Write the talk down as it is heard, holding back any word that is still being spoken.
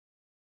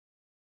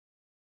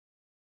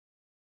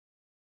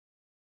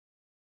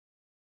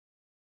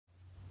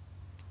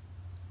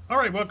All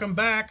right, welcome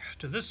back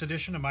to this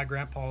edition of my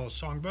Grandpa's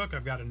Songbook.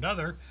 I've got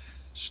another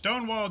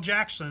Stonewall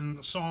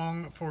Jackson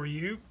song for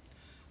you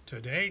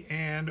today.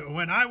 And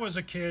when I was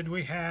a kid,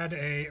 we had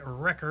a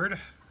record,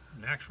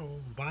 an actual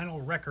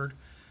vinyl record.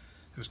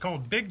 It was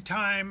called Big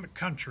Time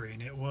Country,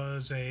 and it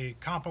was a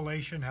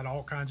compilation, had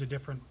all kinds of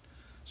different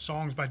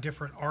songs by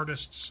different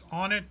artists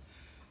on it.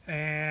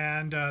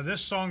 And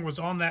this song was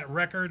on that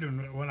record,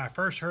 and when I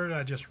first heard it,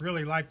 I just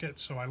really liked it,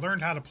 so I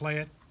learned how to play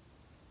it.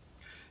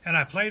 And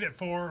I played it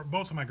for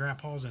both of my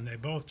grandpas, and they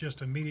both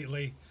just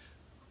immediately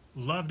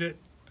loved it.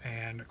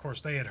 And of course,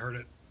 they had heard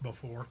it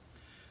before,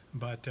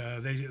 but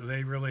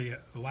they really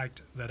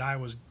liked that I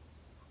was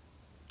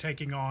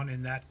taking on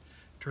in that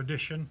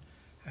tradition,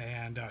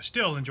 and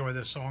still enjoy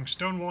this song,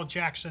 Stonewall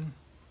Jackson.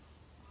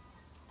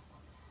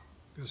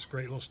 This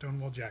great little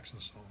Stonewall Jackson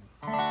song.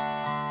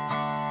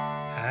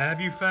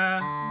 Have you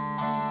found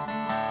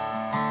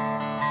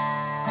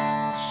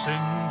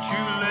since you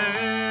left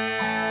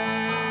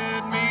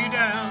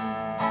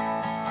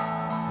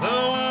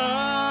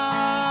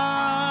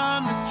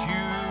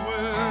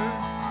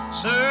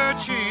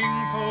searching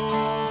for?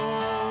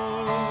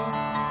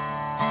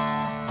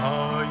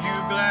 Are you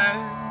glad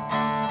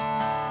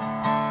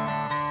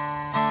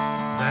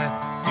that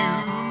you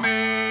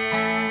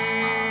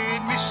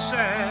made me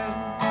sad?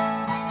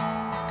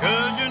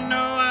 'Cause you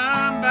know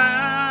I'm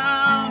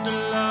bound to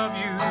love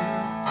you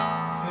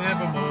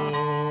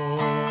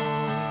evermore.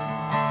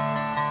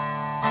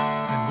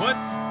 And what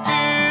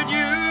did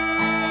you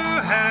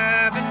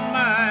have in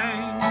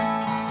mind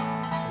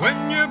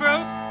when you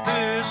broke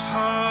this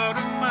heart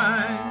of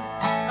mine?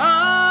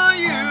 Are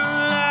you laughing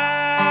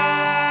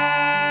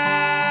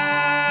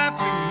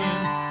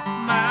in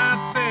my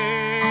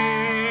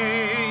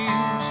face?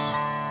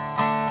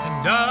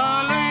 And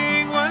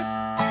darling, what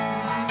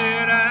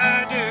did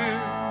I do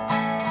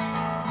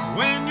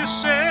when you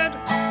said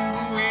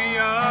we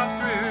are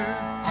through?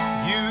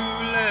 You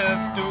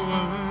left a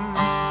wound,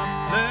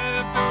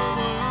 left a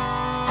wound.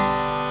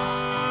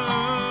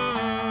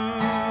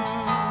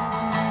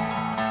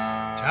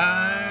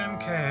 Time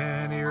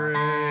can erase.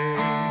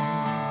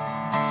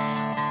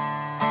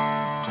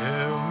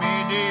 Tell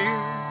me, dear,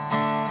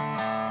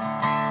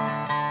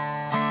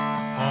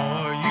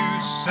 are you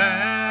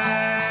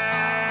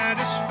satisfied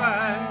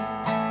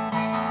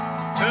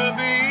to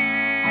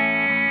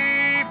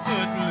be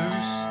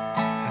footloose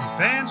and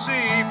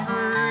fancy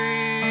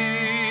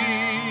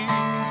free?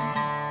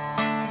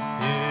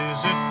 Is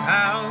it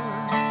power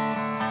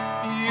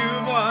you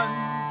want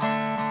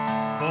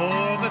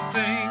for the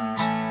things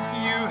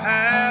you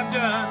have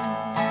done?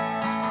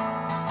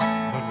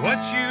 But what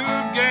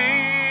you've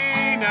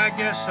gained, I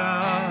guess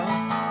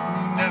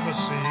I'll never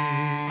see.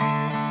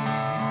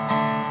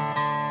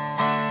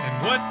 And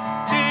what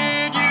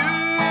did you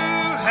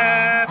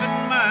have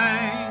in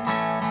mind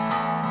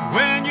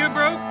when you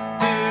broke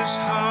this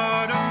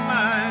heart of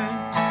mine?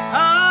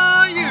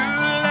 Are you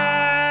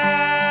laughing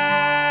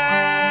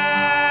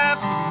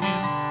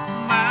in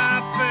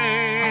my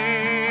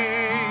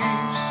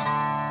face?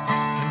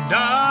 And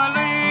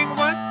darling,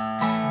 what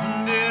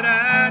did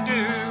I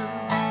do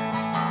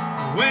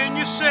when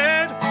you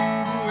said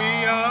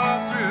we are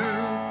through?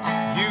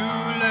 You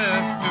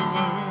left a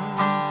wound,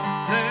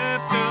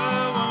 left a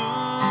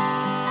wound.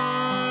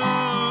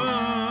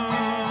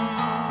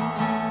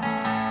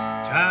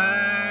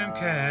 Time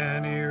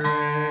can erase.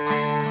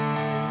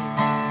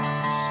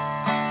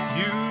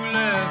 You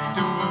left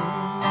a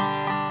wound,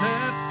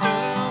 left a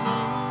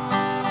wound.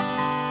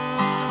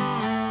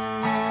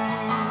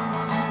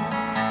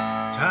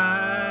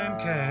 Time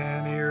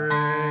can erase.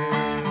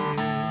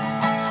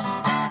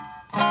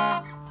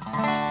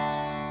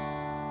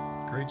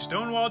 Great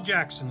Stonewall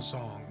Jackson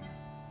song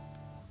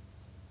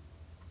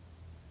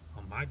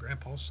on my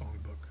Grandpa's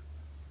Songbook.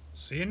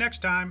 See you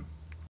next time.